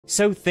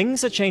So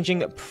things are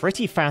changing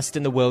pretty fast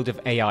in the world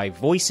of AI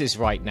voices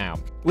right now,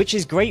 which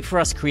is great for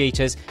us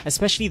creators,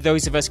 especially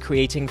those of us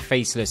creating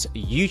faceless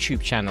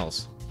YouTube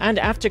channels. And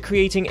after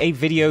creating a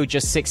video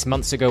just 6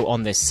 months ago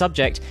on this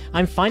subject,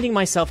 I'm finding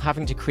myself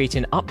having to create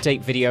an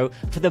update video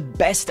for the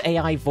best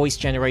AI voice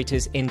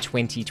generators in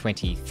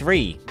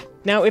 2023.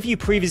 Now, if you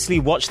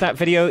previously watched that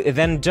video,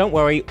 then don't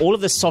worry, all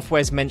of the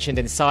softwares mentioned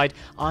inside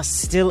are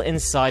still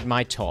inside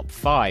my top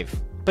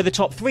 5. But the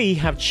top 3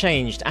 have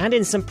changed, and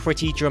in some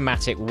pretty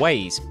dramatic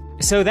ways.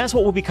 So that's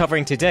what we'll be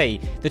covering today,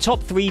 the top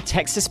 3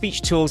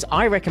 text-to-speech tools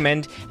I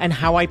recommend and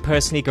how I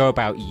personally go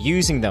about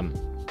using them.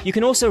 You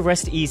can also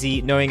rest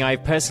easy knowing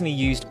I've personally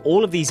used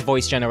all of these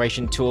voice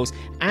generation tools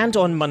and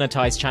on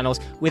monetized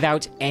channels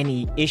without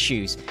any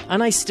issues,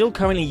 and I still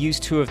currently use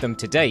 2 of them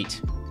to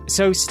date.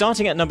 So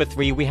starting at number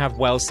 3, we have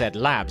Well Said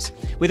Labs.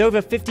 With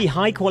over 50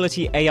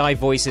 high-quality AI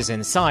voices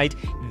inside,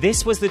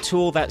 this was the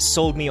tool that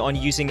sold me on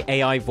using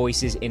AI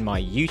voices in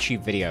my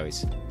YouTube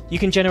videos. You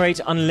can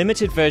generate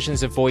unlimited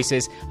versions of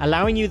voices,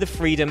 allowing you the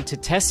freedom to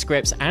test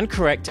scripts and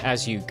correct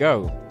as you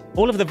go.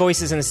 All of the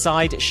voices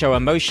inside show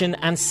emotion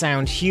and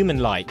sound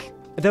human-like.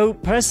 Though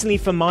personally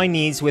for my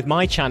needs with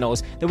my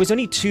channels, there was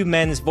only 2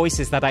 men's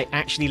voices that I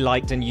actually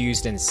liked and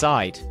used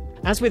inside.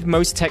 As with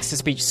most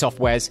text-to-speech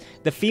softwares,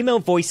 the female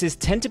voices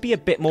tend to be a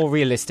bit more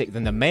realistic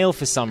than the male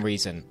for some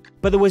reason.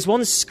 But there was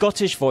one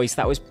Scottish voice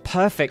that was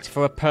perfect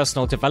for a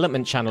personal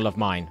development channel of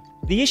mine.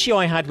 The issue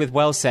I had with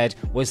Well Said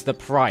was the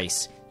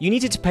price. You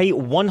needed to pay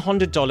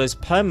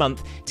 $100 per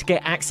month to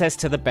get access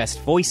to the best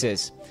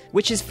voices.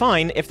 Which is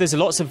fine if there's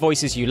lots of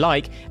voices you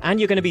like and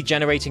you're going to be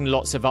generating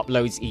lots of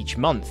uploads each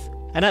month.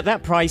 And at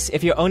that price,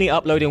 if you're only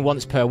uploading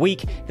once per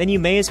week, then you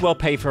may as well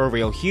pay for a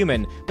real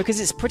human, because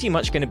it's pretty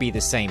much going to be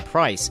the same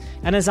price.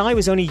 And as I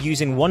was only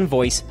using one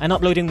voice and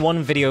uploading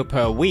 1 video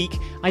per week,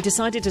 I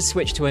decided to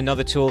switch to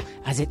another tool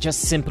as it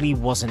just simply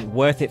wasn't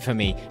worth it for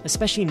me,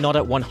 especially not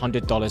at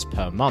 $100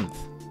 per month.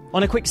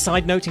 On a quick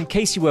side note, in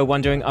case you were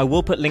wondering, I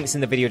will put links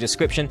in the video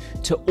description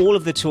to all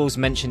of the tools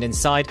mentioned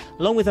inside,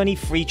 along with any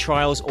free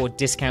trials or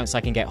discounts I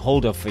can get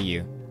hold of for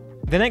you.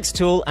 The next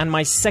tool, and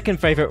my second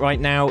favorite right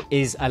now,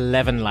 is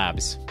 11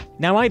 Labs.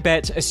 Now I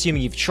bet,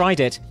 assuming you've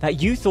tried it,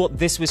 that you thought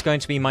this was going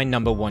to be my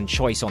number 1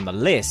 choice on the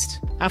list.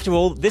 After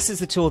all, this is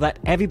the tool that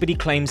everybody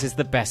claims is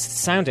the best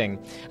sounding,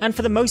 and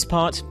for the most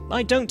part,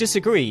 I don't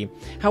disagree.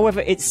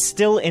 However, it's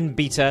still in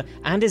beta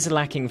and is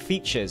lacking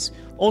features.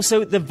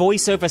 Also, the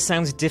voiceover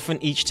sounds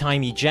different each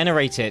time you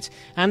generate it,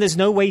 and there's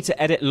no way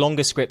to edit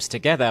longer scripts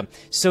together,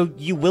 so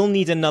you will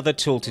need another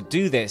tool to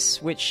do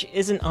this, which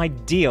isn't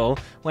ideal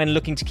when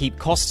looking to keep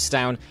costs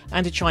down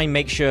and to try and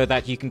make sure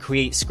that you can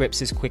create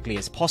scripts as quickly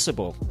as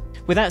possible.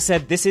 With that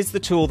said, this is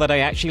the tool that I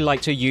actually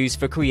like to use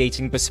for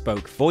creating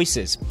bespoke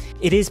voices.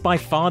 It is by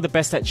far the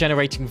best at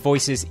generating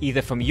voices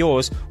either from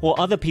yours or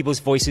other people's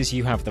voices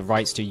you have the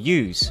rights to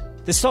use.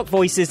 The stock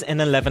voices in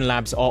 11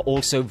 Labs are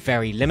also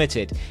very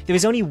limited. There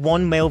is only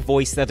 1 male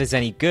voice that is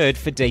any good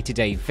for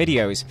day-to-day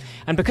videos,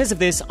 and because of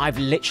this, I've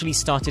literally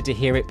started to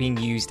hear it being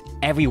used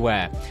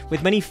everywhere,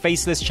 with many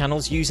faceless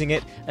channels using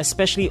it,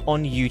 especially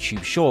on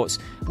YouTube Shorts,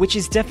 which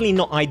is definitely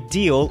not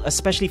ideal,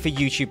 especially for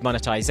YouTube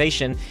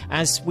monetization,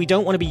 as we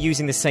don't want to be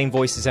using the same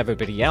voice as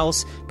everybody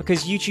else,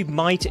 because YouTube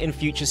might in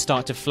future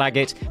start to flag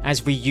it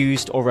as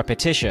reused or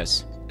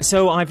repetitious.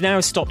 So I've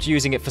now stopped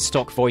using it for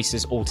stock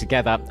voices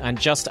altogether,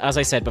 and just as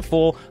I said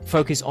before,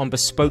 focus on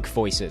bespoke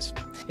voices.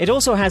 It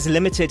also has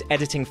limited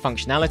editing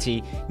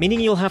functionality, meaning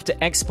you'll have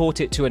to export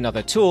it to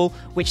another tool,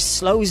 which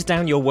slows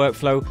down your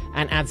workflow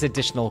and adds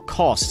additional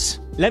costs.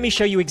 Let me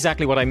show you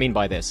exactly what I mean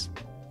by this.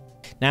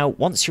 Now,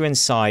 once you're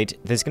inside,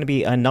 there's going to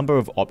be a number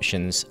of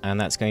options, and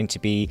that's going to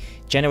be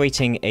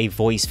generating a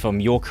voice from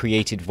your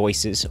created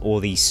voices or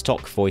the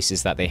stock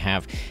voices that they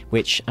have,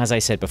 which, as I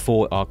said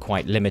before, are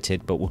quite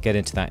limited, but we'll get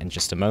into that in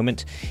just a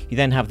moment. You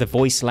then have the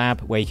Voice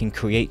Lab, where you can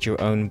create your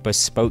own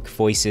bespoke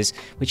voices,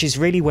 which is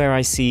really where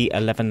I see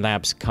 11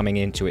 Labs coming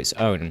into its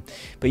own.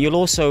 But you'll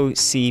also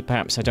see,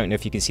 perhaps, I don't know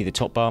if you can see the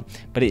top bar,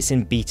 but it's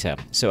in beta.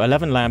 So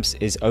 11 Labs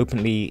is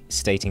openly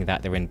stating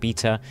that they're in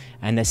beta,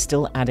 and they're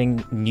still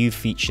adding new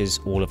features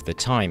all of the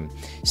time.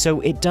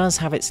 So it does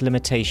have its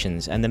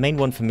limitations, and the main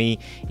one for me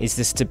is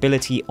the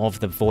stability of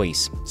the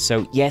voice.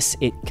 So yes,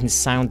 it can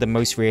sound the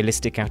most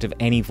realistic out of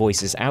any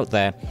voices out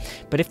there,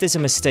 but if there's a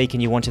mistake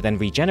and you want to then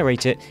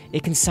regenerate it,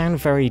 it can sound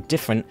very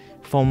different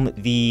from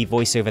the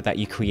voiceover that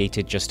you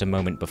created just a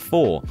moment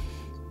before.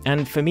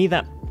 And for me,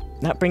 that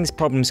brings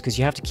problems because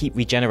you have to keep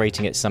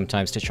regenerating it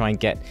sometimes to try and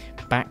get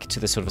back to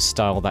the sort of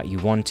style that you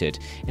wanted.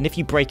 And if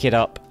you break it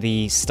up,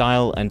 the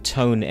style and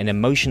tone and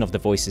emotion of the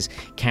voices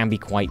can be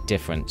quite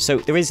different. So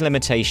there is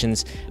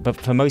limitations, but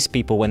for most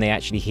people, when they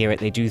actually hear it,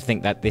 they do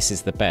think that this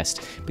is the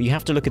best. But you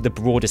have to look at the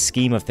broader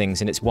scheme of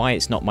things, and it's why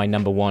it's not my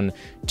number 1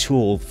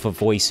 tool for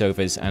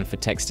voiceovers and for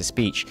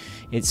text-to-speech.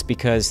 It's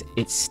because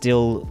it's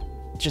still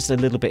just a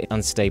little bit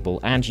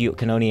unstable, and you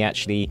can only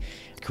actually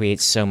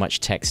create so much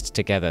text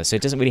together, so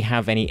it doesn't really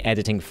have any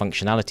editing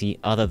functionality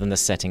other than the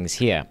settings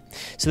here.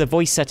 So the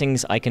voice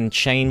settings I can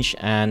change,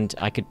 and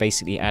I could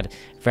basically add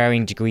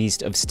varying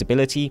degrees of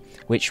stability,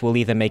 which will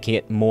either make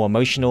it more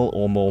emotional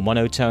or more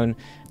monotone,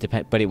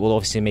 but it will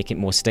obviously make it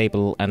more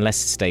stable and less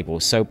stable.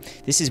 So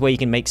this is where you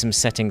can make some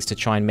settings to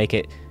try and make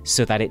it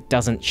so that it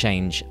doesn't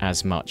change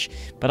as much.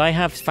 But I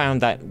have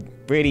found that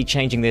really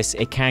changing this,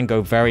 it can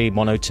go very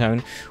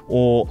monotone,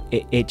 or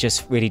it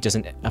just really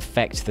doesn't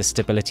affect the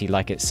stability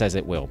like it says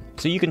it will.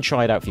 So you can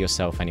try it out for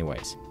yourself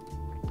anyways.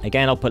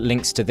 Again, I'll put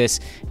links to this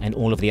and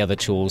all of the other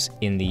tools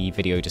in the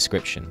video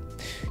description.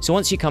 So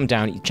once you come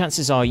down,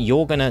 chances are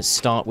you're going to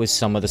start with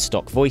some of the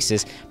stock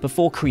voices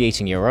before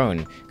creating your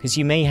own, because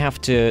you may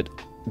have to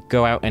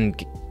go out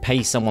and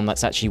pay someone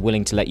that's actually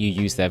willing to let you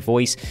use their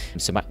voice.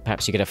 So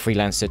perhaps you get a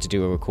freelancer to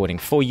do a recording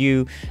for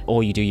you,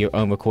 or you do your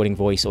own recording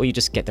voice, or you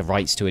just get the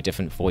rights to a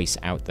different voice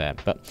out there.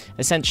 But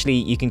essentially,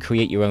 you can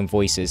create your own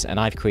voices, and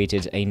I've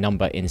created a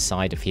number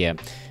inside of here,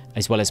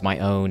 as well as my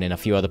own and a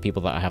few other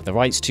people that I have the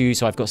rights to.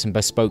 So I've got some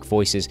bespoke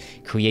voices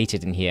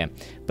created in here.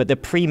 But the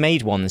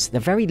pre-made ones, they're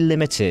very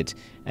limited.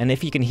 And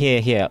if you can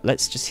hear here,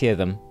 let's just hear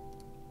them.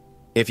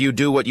 If you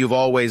do what you've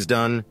always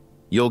done,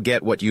 you'll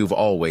get what you've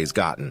always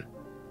gotten.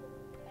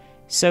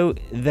 So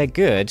they're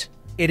good.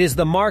 It is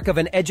the mark of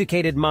an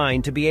educated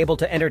mind to be able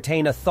to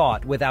entertain a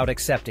thought without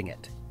accepting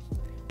it.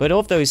 But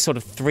of those sort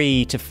of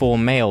 3 to 4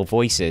 male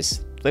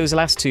voices, those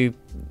last two,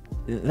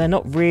 they're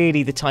not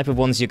really the type of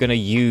ones you're going to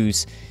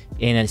use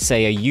in,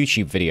 say, a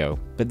YouTube video.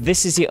 But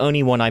this is the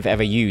only one I've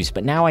ever used,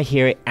 but now I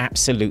hear it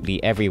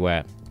absolutely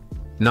everywhere.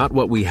 Not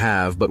what we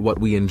have, but what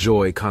we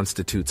enjoy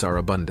constitutes our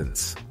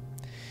abundance.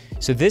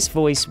 So this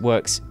voice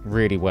works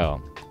really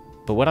well.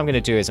 But what I'm going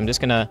to do is I'm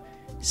just going to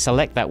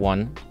select that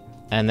one.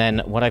 And then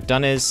what I've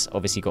done is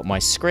obviously got my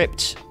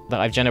script that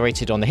I've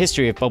generated on the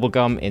history of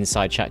bubblegum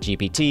inside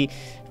ChatGPT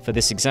for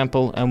this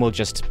example, and we'll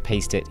just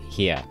paste it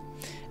here.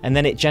 And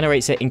then it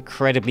generates it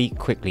incredibly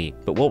quickly.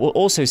 But what we'll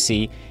also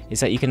see is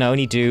that you can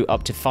only do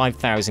up to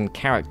 5,000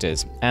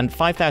 characters. And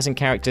 5,000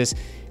 characters,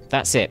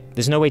 that's it.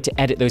 There's no way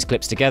to edit those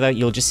clips together.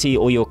 You'll just see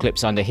all your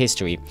clips under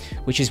history,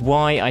 which is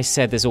why I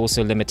said there's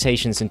also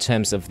limitations in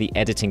terms of the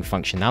editing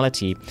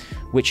functionality,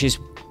 which is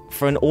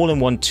for an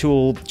all-in-one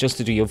tool just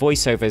to do your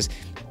voiceovers,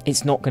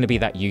 it's not going to be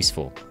that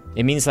useful.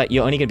 It means that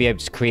you're only going to be able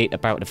to create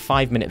about a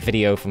 5-minute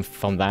video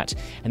from that,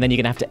 and then you're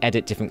going to have to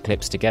edit different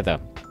clips together.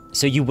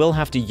 So you will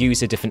have to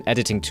use a different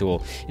editing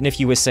tool. And if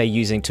you were, say,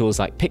 using tools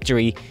like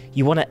Pictory,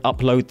 you want to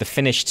upload the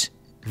finished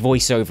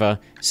voiceover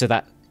so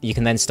that you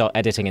can then start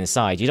editing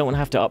inside. You don't want to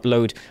have to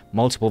upload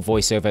multiple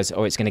voiceovers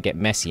or it's going to get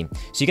messy.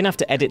 So you're going to have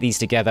to edit these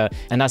together.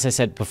 And as I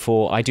said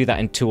before, I do that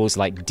in tools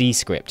like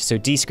Descript. So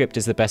Descript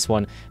is the best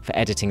one for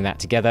editing that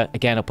together.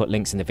 Again, I'll put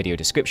links in the video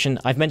description.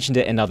 I've mentioned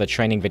it in other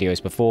training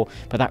videos before,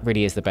 but that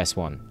really is the best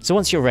one. So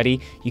once you're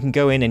ready, you can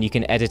go in and you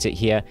can edit it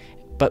here.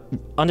 But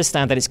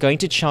understand that it's going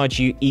to charge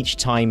you each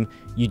time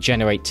you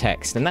generate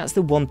text. And that's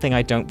the one thing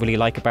I don't really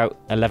like about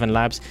 11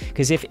 Labs,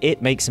 because if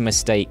it makes a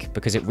mistake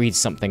because it reads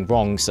something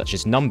wrong, such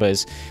as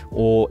numbers,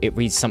 or it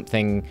reads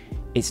something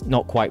it's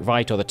not quite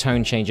right, or the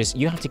tone changes,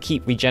 you have to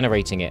keep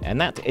regenerating it. And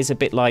that is a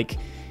bit like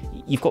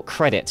you've got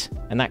credit,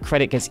 and that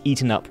credit gets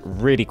eaten up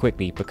really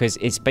quickly because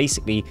it's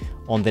basically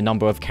on the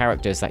number of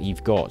characters that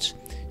you've got.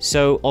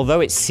 So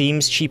although it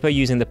seems cheaper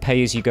using the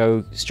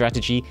pay-as-you-go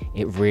strategy,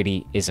 it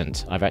really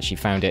isn't. I've actually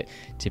found it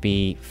to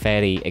be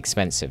fairly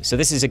expensive. So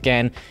this is,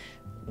 again,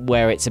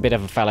 where it's a bit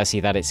of a fallacy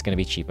that it's going to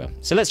be cheaper.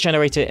 So let's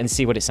generate it and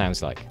see what it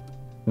sounds like.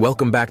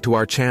 Welcome back to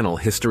our channel,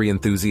 history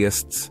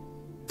enthusiasts.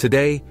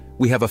 Today,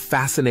 we have a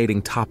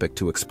fascinating topic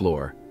to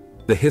explore: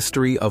 the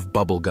history of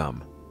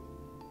bubblegum.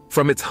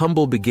 From its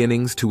humble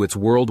beginnings to its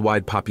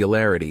worldwide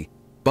popularity,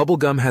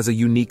 bubblegum has a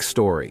unique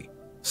story.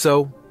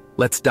 So,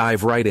 let's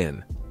dive right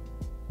in.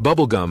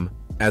 Bubblegum,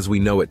 as we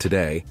know it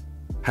today,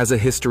 has a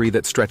history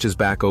that stretches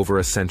back over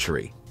a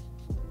century.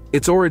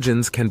 Its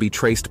origins can be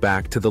traced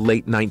back to the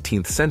late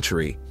 19th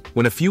century,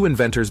 when a few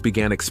inventors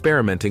began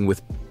experimenting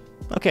with...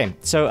 Okay,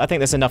 so I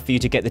think that's enough for you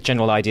to get the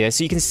general idea.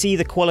 So you can see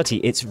the quality.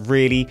 It's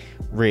really,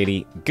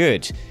 really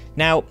good.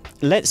 Now,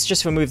 let's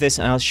just remove this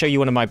and I'll show you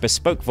one of my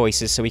bespoke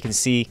voices so we can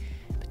see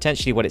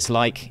potentially what it's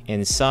like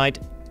inside.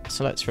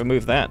 So let's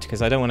remove that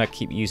because I don't want to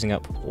keep using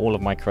up all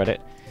of my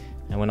credit.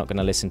 And we're not going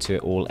to listen to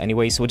it all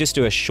anyway. So we'll just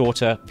do a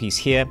shorter piece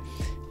here.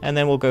 And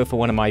then we'll go for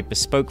one of my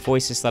bespoke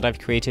voices that I've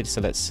created.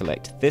 So let's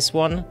select this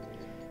one.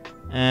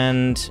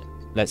 And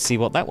let's see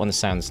what that one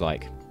sounds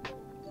like.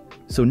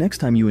 So next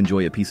time you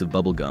enjoy a piece of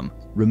bubblegum,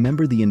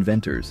 remember the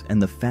inventors and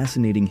the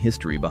fascinating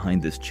history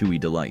behind this chewy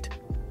delight.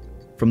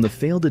 From the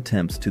failed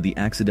attempts to the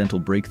accidental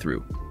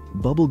breakthrough,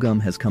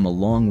 bubblegum has come a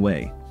long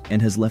way and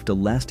has left a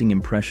lasting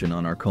impression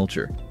on our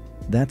culture.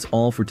 That's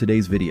all for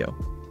today's video.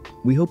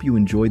 We hope you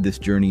enjoyed this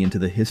journey into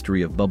the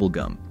history of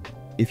bubblegum.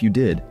 If you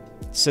did...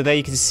 So there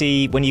you can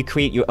see when you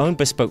create your own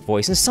bespoke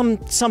voice, and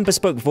some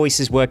bespoke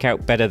voices work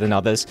out better than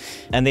others,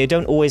 and they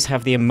don't always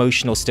have the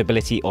emotional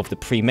stability of the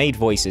pre-made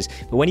voices,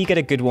 but when you get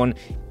a good one,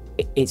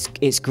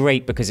 it's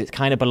great because it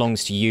kind of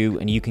belongs to you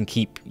and you can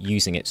keep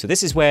using it. So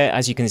this is where,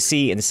 as you can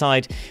see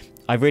inside,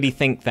 I really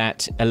think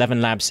that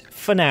 11 Labs,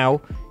 for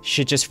now,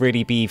 should just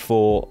really be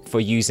for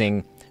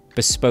using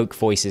bespoke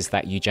voices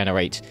that you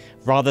generate,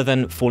 rather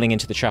than falling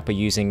into the trap of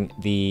using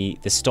the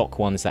stock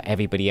ones that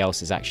everybody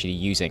else is actually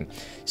using.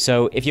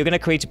 So if you're going to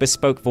create a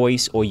bespoke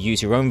voice or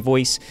use your own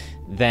voice,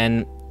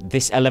 then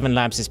this 11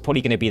 Labs is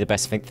probably going to be the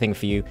best thing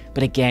for you.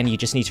 But again, you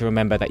just need to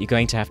remember that you're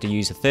going to have to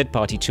use a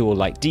third-party tool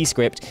like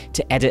Descript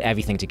to edit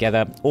everything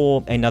together,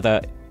 or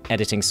another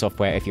editing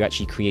software if you're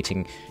actually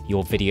creating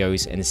your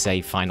videos in,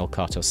 say, Final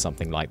Cut or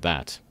something like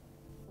that.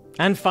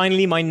 And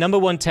finally, my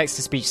 #1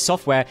 text-to-speech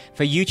software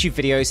for YouTube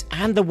videos,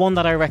 and the one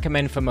that I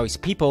recommend for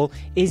most people,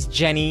 is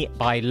Jenny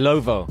by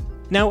Lovo.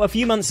 Now, a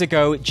few months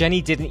ago,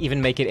 Jenny didn't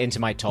even make it into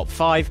my top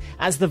 5,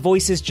 as the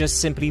voices just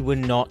simply were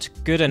not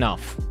good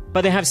enough.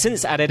 But they have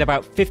since added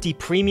about 50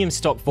 premium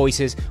stock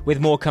voices,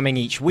 with more coming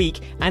each week,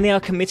 and they are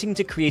committing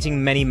to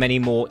creating many, many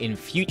more in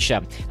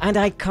future. And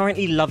I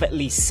currently love at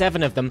least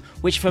 7 of them,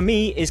 which for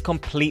me is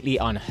completely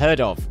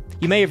unheard of.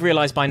 You may have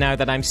realized by now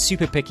that I'm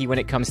super picky when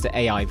it comes to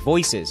AI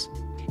voices.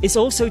 It's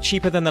also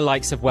cheaper than the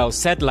likes of Well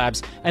Said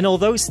Labs, and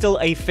although still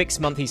a fixed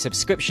monthly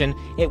subscription,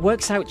 it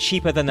works out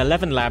cheaper than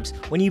 11 Labs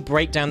when you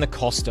break down the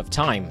cost of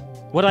time.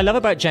 What I love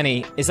about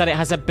Jenny is that it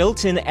has a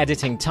built-in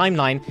editing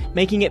timeline,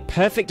 making it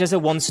perfect as a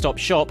one-stop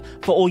shop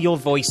for all your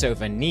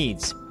voiceover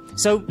needs.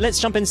 So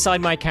let's jump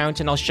inside my account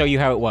and I'll show you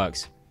how it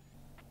works.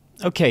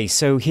 Okay,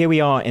 so here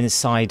we are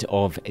inside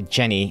of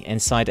Jenny,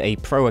 inside a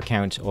pro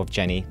account of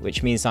Jenny,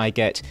 which means I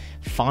get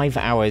 5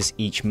 hours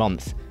each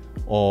month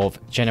of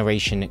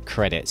generation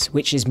credits,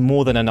 which is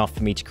more than enough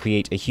for me to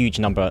create a huge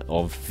number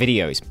of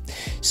videos.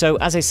 So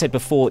as I said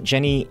before,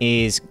 Jenny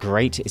is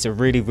great. It's a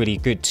really, really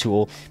good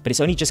tool, but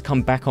it's only just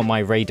come back on my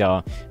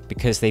radar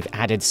because they've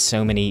added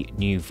so many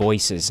new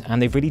voices,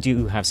 and they really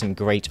do have some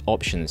great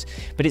options.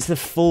 But it's the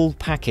full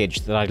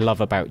package that I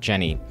love about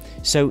Jenny.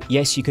 So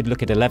yes, you could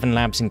look at 11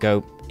 Labs and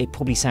go, it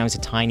probably sounds a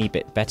tiny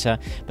bit better,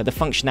 but the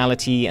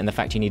functionality and the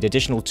fact you need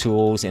additional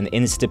tools and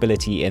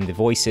instability in the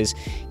voices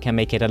can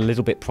make it a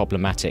little bit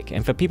problematic.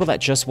 And for people that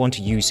just want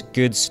to use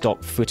good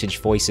stock footage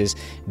voices,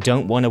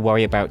 don't want to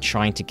worry about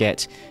trying to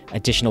get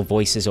additional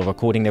voices or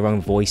recording their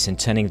own voice and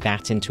turning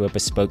that into a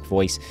bespoke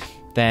voice,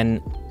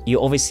 then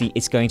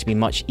it's going to be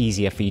much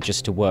easier for you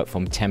just to work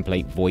from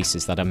template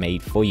voices that are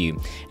made for you.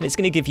 And it's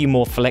going to give you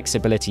more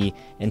flexibility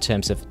in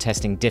terms of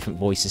testing different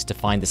voices to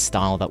find the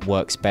style that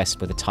works best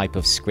with the type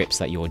of scripts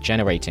that you're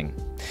generating.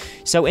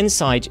 So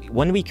inside,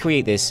 when we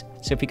create this,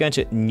 so if we go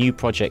into new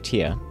project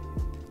here,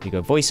 you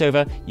go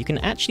voiceover, you can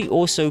actually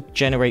also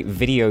generate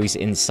videos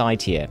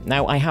inside here.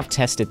 Now, I have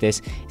tested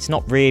this. It's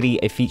not really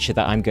a feature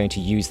that I'm going to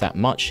use that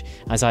much,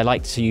 as I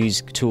like to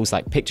use tools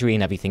like Pictory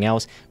and everything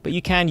else, but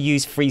you can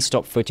use free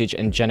stock footage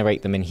and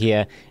generate them in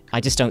here.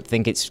 I just don't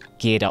think it's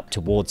geared up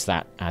towards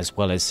that, as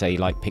well as, say,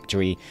 like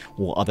Pictory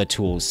or other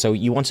tools. So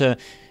you want to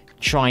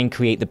try and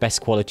create the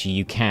best quality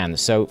you can.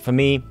 So for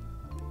me,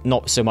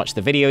 not so much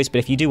the videos, but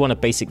if you do want a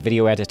basic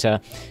video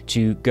editor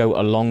to go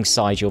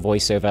alongside your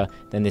voiceover,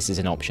 then this is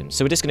an option.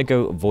 So we're just going to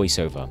go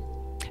voiceover.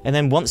 And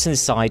then once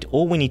inside,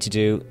 all we need to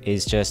do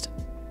is just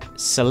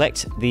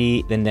select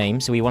the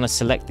name. So we want to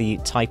select the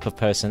type of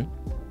person.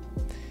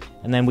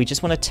 And then we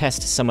just want to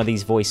test some of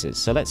these voices.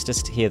 So let's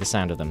just hear the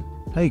sound of them.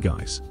 Hey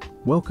guys,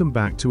 welcome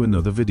back to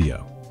another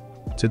video.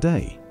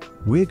 Today,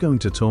 we're going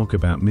to talk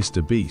about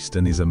Mr. Beast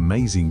and his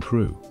amazing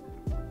crew.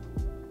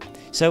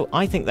 So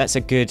I think that's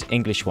a good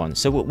English one.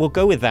 So we'll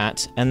go with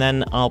that, and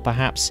then I'll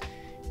perhaps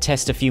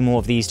test a few more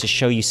of these to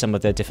show you some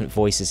of the different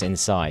voices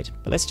inside.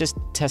 But let's just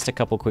test a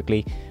couple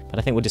quickly, but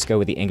I think we'll just go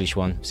with the English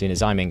one, seeing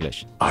as I'm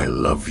English. I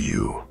love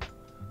you.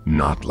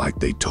 Not like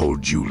they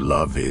told you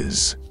love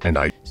is. And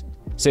I...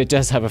 So it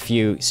does have a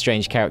few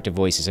strange character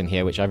voices in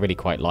here, which I really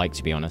quite like,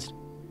 to be honest.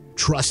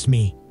 Trust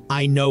me,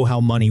 I know how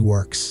money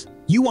works.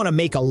 You want to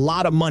make a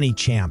lot of money,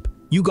 champ.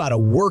 You gotta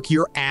work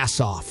your ass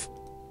off.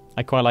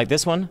 I quite like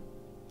this one.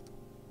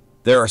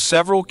 There are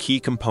several key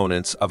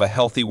components of a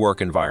healthy work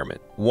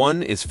environment.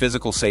 One is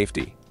physical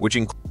safety, which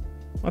includes...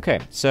 Okay,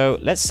 so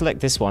let's select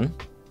this one,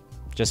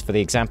 just for the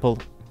example.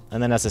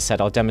 And then, as I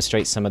said, I'll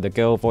demonstrate some of the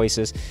girl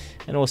voices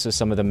and also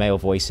some of the male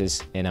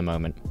voices in a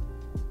moment.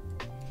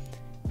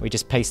 We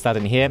just paste that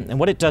in here, and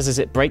what it does is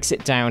it breaks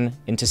it down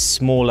into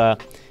smaller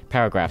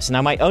paragraphs.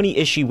 Now, my only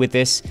issue with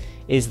this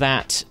is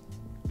that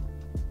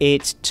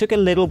it took a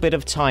little bit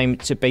of time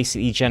to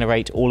basically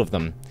generate all of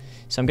them.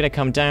 So I'm going to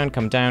come down,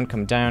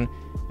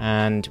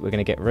 and we're going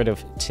to get rid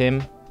of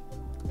Tim.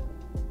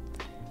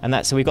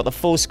 And so we've got the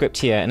full script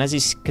here, and as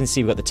you can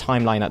see, we've got the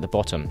timeline at the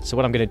bottom. So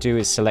what I'm going to do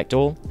is select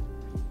all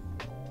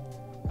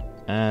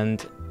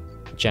and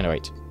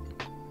generate.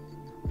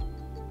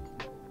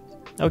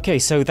 Okay,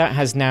 so that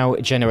has now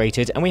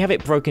generated, and we have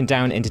it broken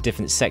down into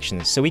different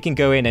sections. So we can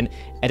go in and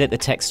edit the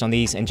text on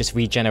these and just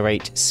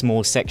regenerate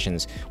small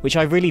sections, which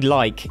I really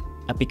like,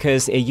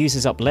 because it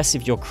uses up less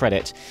of your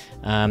credit.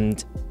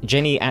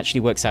 Jenny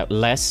actually works out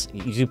less.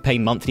 You do pay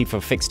monthly for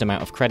a fixed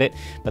amount of credit,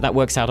 but that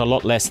works out a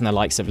lot less than the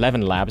likes of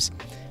 11 Labs.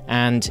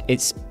 And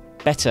it's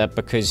better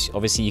because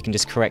obviously you can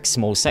just correct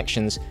small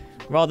sections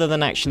rather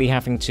than actually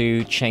having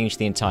to change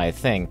the entire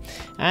thing.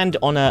 And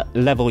on a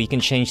level, you can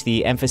change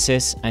the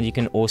emphasis, and you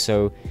can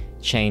also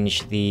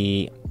change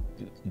the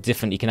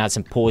different. You can add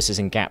some pauses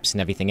and gaps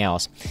and everything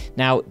else.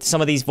 Now,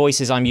 some of these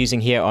voices I'm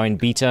using here are in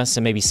beta, so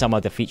maybe some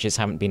other features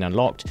haven't been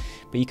unlocked,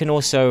 but you can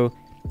also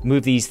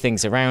move these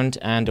things around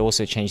and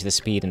also change the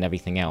speed and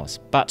everything else.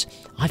 But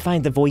I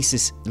find the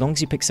voices, as long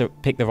as you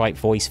pick the right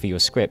voice for your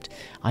script,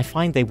 I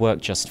find they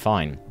work just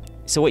fine.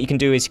 So what you can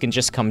do is you can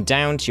just come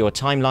down to your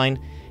timeline,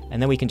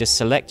 and then we can just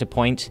select a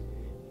point,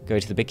 go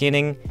to the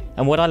beginning,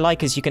 and what I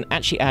like is you can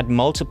actually add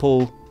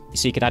multiple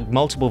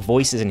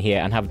voices in here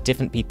and have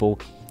different people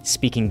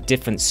speaking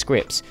different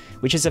scripts,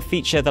 which is a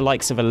feature the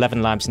likes of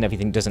 11 Labs and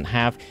everything doesn't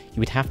have. You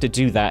would have to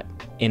do that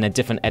in a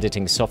different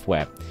editing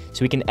software.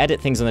 So we can edit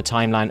things on the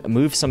timeline,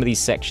 move some of these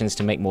sections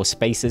to make more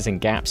spaces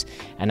and gaps,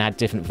 and add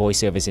different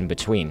voiceovers in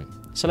between.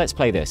 So let's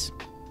play this.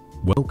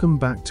 Welcome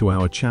back to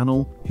our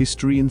channel,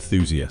 History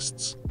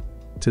Enthusiasts.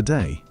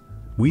 Today,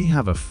 we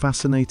have a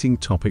fascinating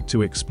topic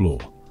to explore: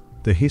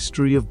 the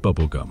history of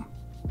bubblegum.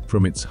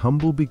 From its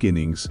humble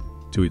beginnings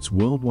to its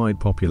worldwide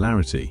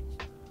popularity,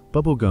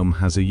 bubblegum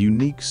has a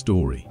unique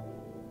story.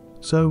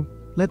 So,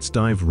 let's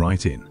dive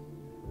right in.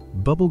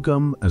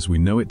 Bubblegum, as we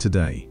know it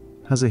today,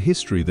 has a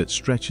history that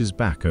stretches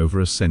back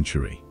over a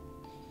century.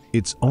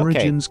 Its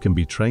origins can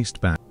be traced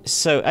back.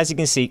 So, as you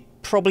can see,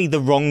 probably the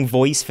wrong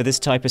voice for this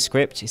type of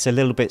script. It's a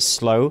little bit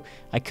slow.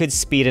 I could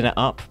speed it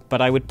up, but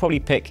I would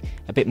probably pick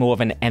a bit more of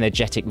an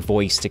energetic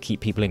voice to keep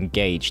people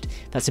engaged.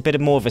 That's a bit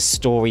more of a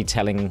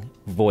storytelling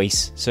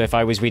voice. So if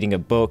I was reading a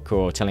book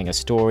or telling a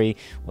story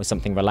or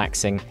something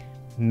relaxing,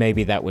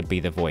 maybe that would be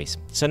the voice.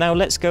 So now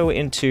let's go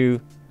into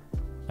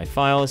my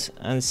files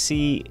and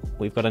see,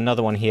 we've got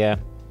another one here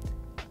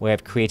where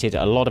I've created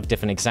a lot of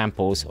different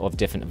examples of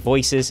different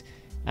voices,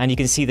 and you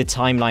can see the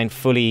timeline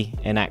fully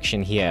in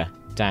action here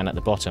down at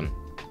the bottom.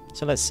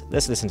 So let's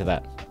listen to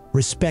that.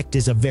 Respect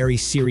is a very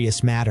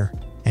serious matter,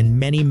 and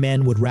many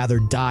men would rather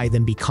die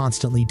than be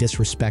constantly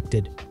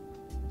disrespected.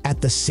 At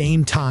the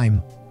same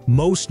time,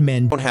 most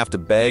men don't have to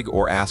beg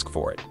or ask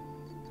for it.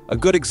 A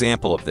good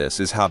example of this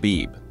is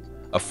Habib,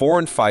 a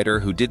foreign fighter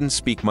who didn't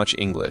speak much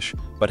English,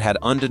 but had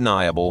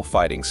undeniable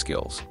fighting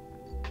skills.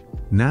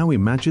 Now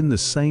imagine the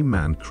same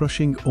man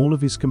crushing all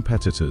of his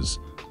competitors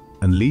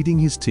and leading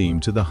his team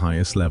to the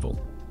highest level.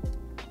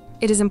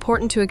 It is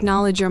important to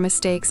acknowledge your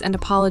mistakes and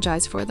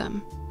apologize for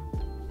them.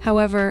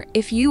 However,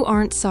 if you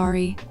aren't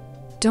sorry,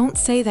 don't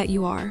say that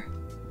you are.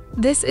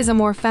 This is a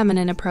more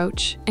feminine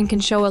approach and can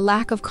show a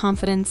lack of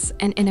confidence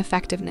and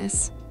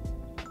ineffectiveness.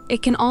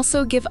 It can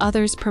also give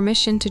others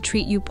permission to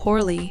treat you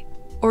poorly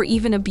or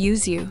even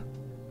abuse you.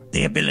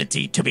 The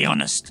ability to be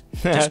honest,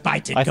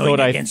 despite it I going thought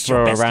I'd against throw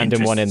your a best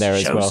random one in there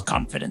as shows well.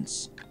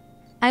 confidence.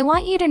 I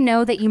want you to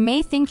know that you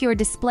may think you are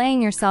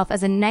displaying yourself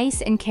as a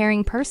nice and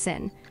caring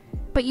person,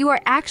 but you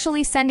are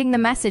actually sending the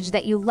message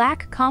that you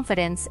lack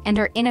confidence and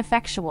are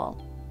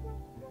ineffectual.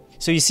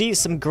 So you see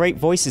some great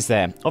voices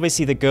there.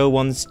 Obviously the girl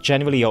ones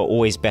generally are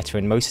always better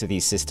in most of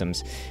these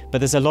systems, but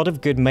there's a lot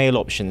of good male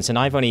options, and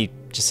I've only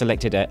just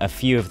selected a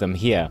few of them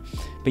here.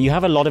 But you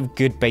have a lot of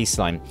good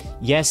baseline.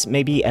 Yes,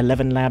 maybe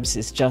 11 Labs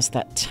is just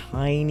that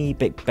tiny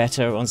bit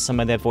better on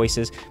some of their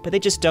voices, but they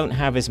just don't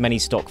have as many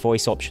stock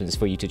voice options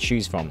for you to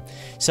choose from.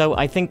 So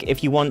I think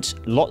if you want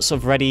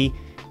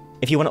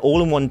if you want an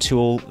all-in-one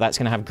tool that's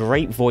going to have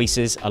great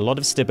voices, a lot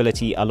of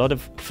stability, a lot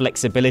of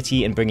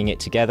flexibility in bringing it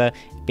together,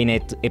 being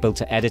able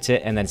to edit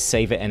it and then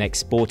save it and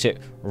export it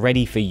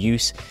ready for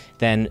use,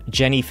 then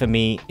Jenny for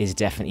me is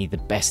definitely the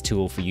best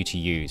tool for you to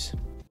use.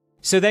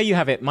 So there you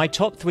have it, my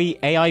top 3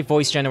 AI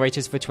voice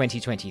generators for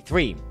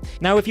 2023.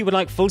 Now if you would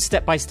like full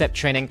step-by-step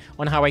training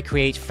on how I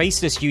create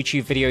faceless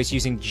YouTube videos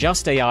using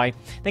just AI,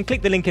 then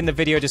click the link in the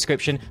video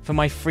description for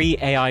my free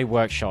AI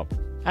workshop.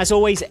 As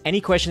always,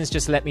 any questions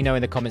just let me know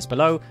in the comments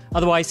below.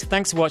 Otherwise,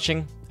 thanks for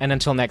watching, and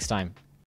until next time.